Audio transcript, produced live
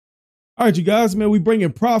All right, you guys, man, we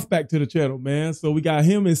bringing Prof back to the channel, man. So we got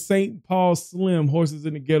him and St. Paul Slim, Horses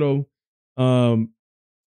in the Ghetto. Shout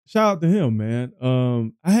out to him, man.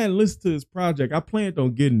 I hadn't listened to his project. I planned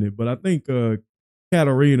on getting it, but I think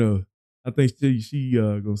Katarina, I think she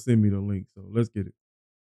gonna send me the link. So let's get it.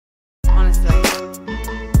 Honestly.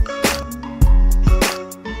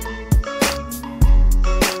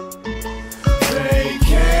 They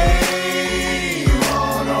came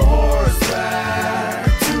on a horseback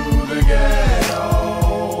to the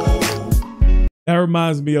ghetto. That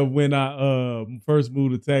reminds me of when I first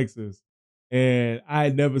moved to Texas. And I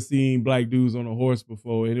had never seen black dudes on a horse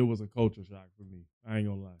before, and it was a culture shock for me. I ain't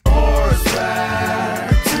gonna lie. Horseback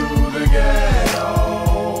to the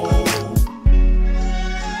ghetto.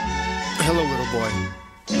 Hello, little boy.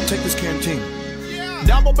 Take this canteen.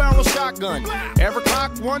 Double barrel shotgun. Every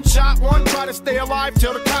clock, one shot, one. Try to stay alive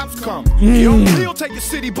till the cops come. You'll take the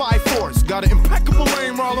city by force. Got an impeccable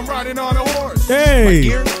aim while I'm riding on a horse. Hey! My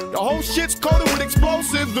gear, the whole shit's coated with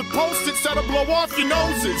explosives. The post-its that'll blow off your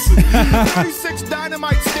noses. 36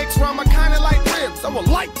 dynamite sticks round my kinda like ribs. I will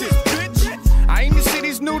light this, bitch. I aim to see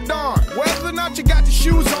these new dawn. Whether or not you got your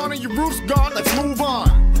shoes on and your roof's gone, let's move on.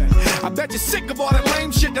 I bet you're sick of all that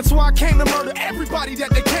lame shit. That's why I came to murder everybody that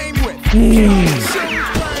they came with. They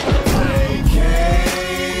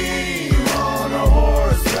came on a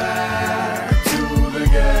horseback to the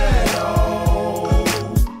ghetto.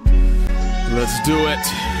 Let's do it.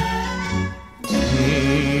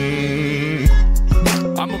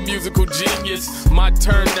 I'm a musical genius. My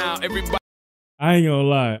turn now. Everybody. I ain't gonna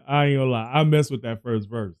lie. I mess with that first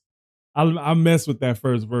verse. I mess with that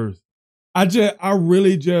first verse. I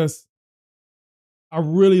really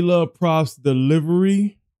love Prof's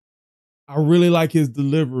delivery. I really like his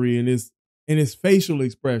delivery and his facial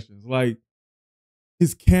expressions, like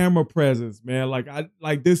his camera presence, man.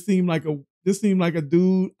 This seemed like a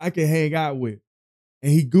dude I could hang out with,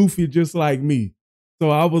 and he goofy just like me. So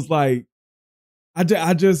I was like, I'd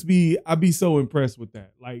be so impressed with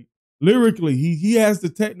that. Like lyrically, he has the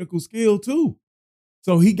technical skill too,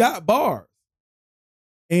 so he got bars,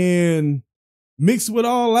 and mixed with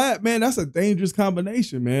all that, man, that's a dangerous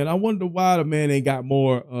combination, man. I wonder why the man ain't got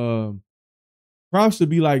more. Prof should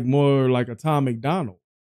be like more like a Tom McDonald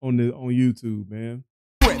on YouTube, man.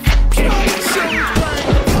 They came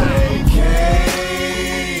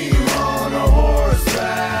on a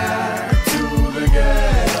horseback to the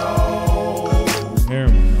ghetto.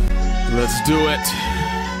 Let's do it.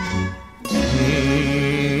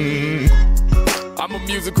 I'm a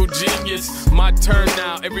musical genius. My turn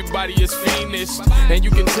now. Everybody is fiendish. And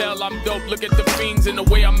you can tell I'm dope. Look at the fiends and the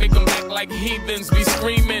way I make them act like heathens. Be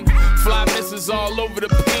screaming. Fly misses all over the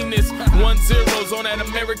penis. 1-0s on that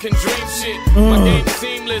American dream shit. My game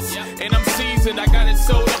seamless. And I'm seasoned. I got it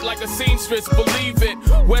sewed up like a seamstress. Believe it.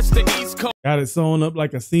 West to East Coast. Got it sewn up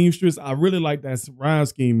like a seamstress. I really like that rhyme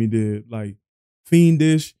scheme he did. Like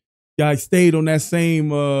fiendish. Guy stayed on that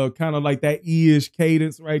same kind of like that E-ish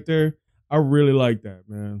cadence right there. I really like that,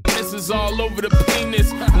 man. This is all over the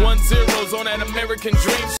penis. 1-0s on that American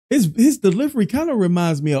dream. His delivery kind of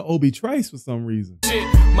reminds me of Obi Trice for some reason. Shit,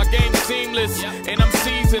 my game seamless, and I'm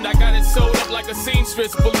seasoned. I got it sewed up like a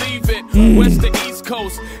seamstress. Believe it. West to East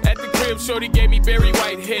Coast. At the crib, shorty gave me Barry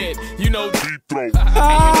Whitehead. You know, deep throat. And you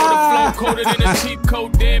know the flow coated in a cheap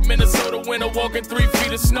coat. Dead Minnesota winter walking 3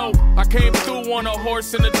 feet of snow. I came through on a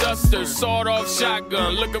horse and a duster. Sawed off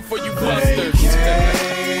shotgun, looking for you busters.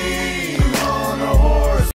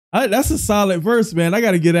 That's a solid verse, man. I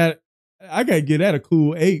gotta get at a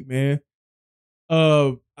cool 8, man.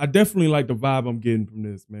 I definitely like the vibe I'm getting from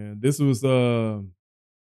this, man. This was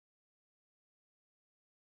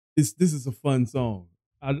this is a fun song.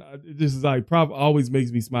 This is like Prof always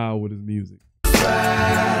makes me smile with his music.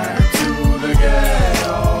 Back to the ghetto.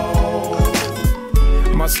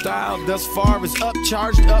 My style thus far is up,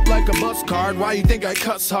 charged up like a bus card. Why you think I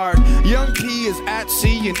cuss hard? Young P is at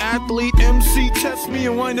sea, an athlete. MC test me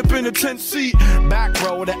and wind up in a 10th seat. Back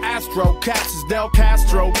row with the Astro, cats is Del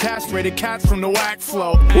Castro. Castrated cats from the whack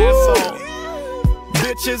flow. Asshole.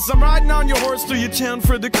 Bitches, I'm riding on your horse through your town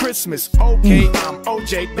for the Christmas. Okay, I'm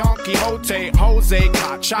OJ, Don Quixote, Jose,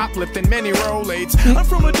 caught shoplifting many Rolades. I'm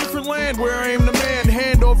from a different land where I am the man.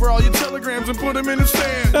 Hand over all your telegrams and put them in the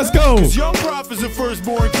sand. Let's go. Cause young Prof is the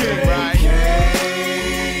firstborn kid, right?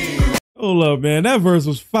 Hold up, man. That verse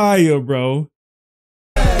was fire, bro.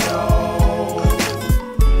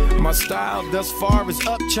 My style thus far is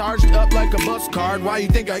up, charged up like a bus card. Why you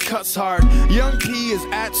think I cuss hard? Young P is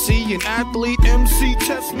at sea, an athlete. MC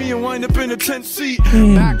test me and wind up in a 10th seat.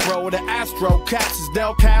 Back row with the Astro, cats is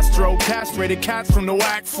Del Castro. Castrated cats from the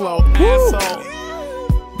whack flow. Asshole.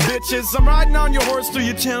 bitches. I'm riding on your horse through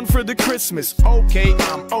your town for the Christmas. Okay,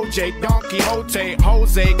 I'm OJ, Don Quixote,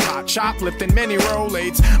 Jose, caught shoplifting many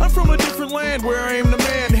Rolades. I'm from a different land where I am the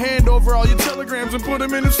man. Hand over all your telegrams and put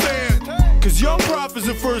them in a stand. Cause young Prof is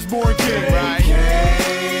the firstborn king, right?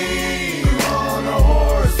 Came on a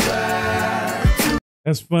horseback.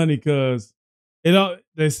 That's funny because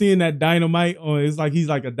they're seeing that dynamite on. It's like he's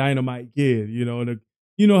like a dynamite kid, you know. And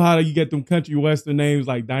you know how you get them country western names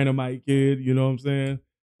like Dynamite Kid. You know what I'm saying?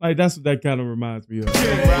 Like that's what that kind of reminds me of.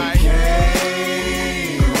 Right.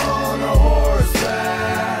 Came on a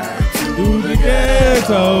horseback To the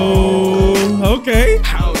ghetto. Okay.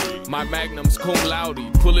 Howdy, my magnum's cum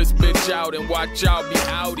laude. Pull this bitch out and watch out be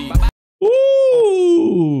outie.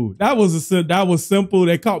 Ooh, that was simple.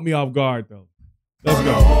 They caught me off guard though. Let's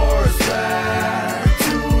go. horseback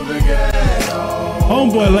to the ghetto.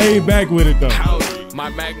 Homeboy laid back with it though. Howdy, my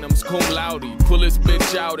magnum's cum laude. Pull this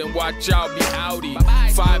bitch out and watch out be outie.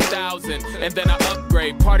 5,000 and then I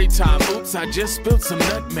upgrade. Party time, oops, I just spilled some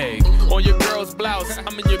nutmeg on your girl's blouse.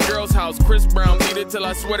 I'm in your girl's house. Chris Brown beat it till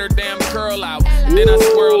I sweat her damn curl out. And then I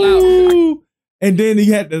swirl out. Ooh. And then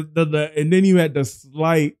he had the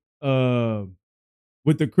slight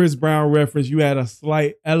with the Chris Brown reference. You had a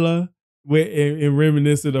slight Ella in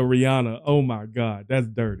reminiscent of Rihanna. Oh my God, that's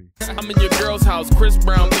dirty. I'm in your girl's house. Chris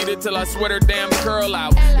Brown beat it till I sweat her damn curl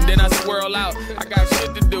out. And then I swirl out. I got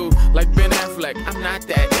shit to do, like Ben Affleck. I'm not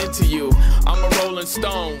that into you. I'm a Rolling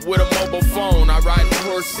Stone with a mobile phone. I ride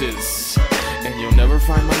horses, and you'll never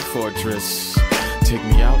find my fortress. Take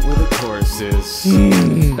me out where the chorus is.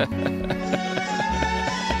 Yeah.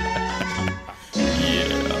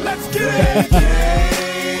 Let's get it.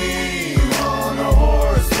 Came on a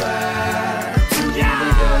horseback to the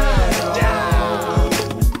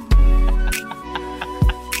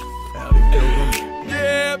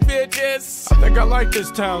Yeah, bitches. I think I like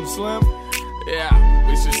this town, Slim. Yeah,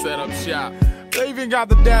 we should set up shop. They even got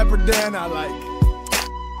the Dapper Dan I like.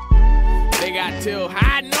 They got till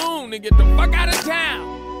high noon to get the fuck out of town,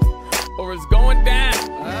 or it's going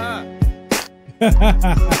down.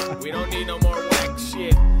 We don't need no more whack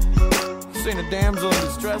shit. Seen a damsel in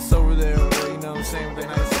distress over there, you know what I'm saying, with a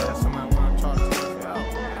nice ass. I might want to talk to you.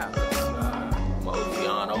 Yeah, let's mosey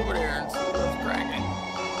on over there and see what's cracking.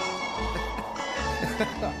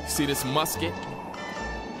 See this musket?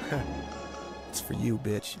 It's for you,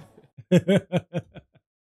 bitch.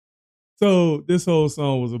 So this whole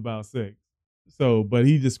song was about sex. So, but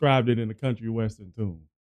he described it in a country western tune.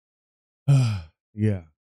 Yeah,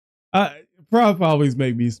 Prof always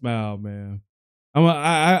make me smile, man.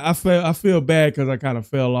 I feel bad because I kind of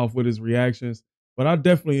fell off with his reactions, but I'm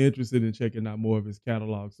definitely interested in checking out more of his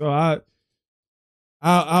catalog. So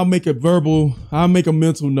I'll make a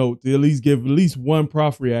mental note to at least give at least one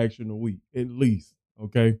Prof reaction a week, at least.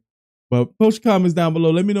 Okay. But post your comments down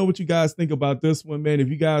below. Let me know what you guys think about this one, man. If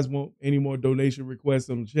you guys want any more donation requests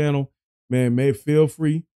on the channel, man, feel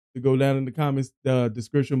free to go down in the comments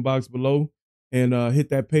description box below and hit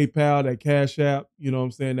that PayPal, that Cashapp, you know what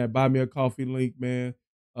I'm saying, that buy me a coffee link, man.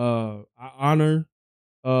 I honor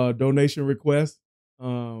donation requests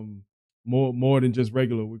more than just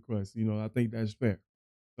regular requests. You know, I think that's fair.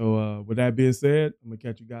 So with that being said, I'm gonna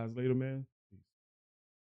catch you guys later, man.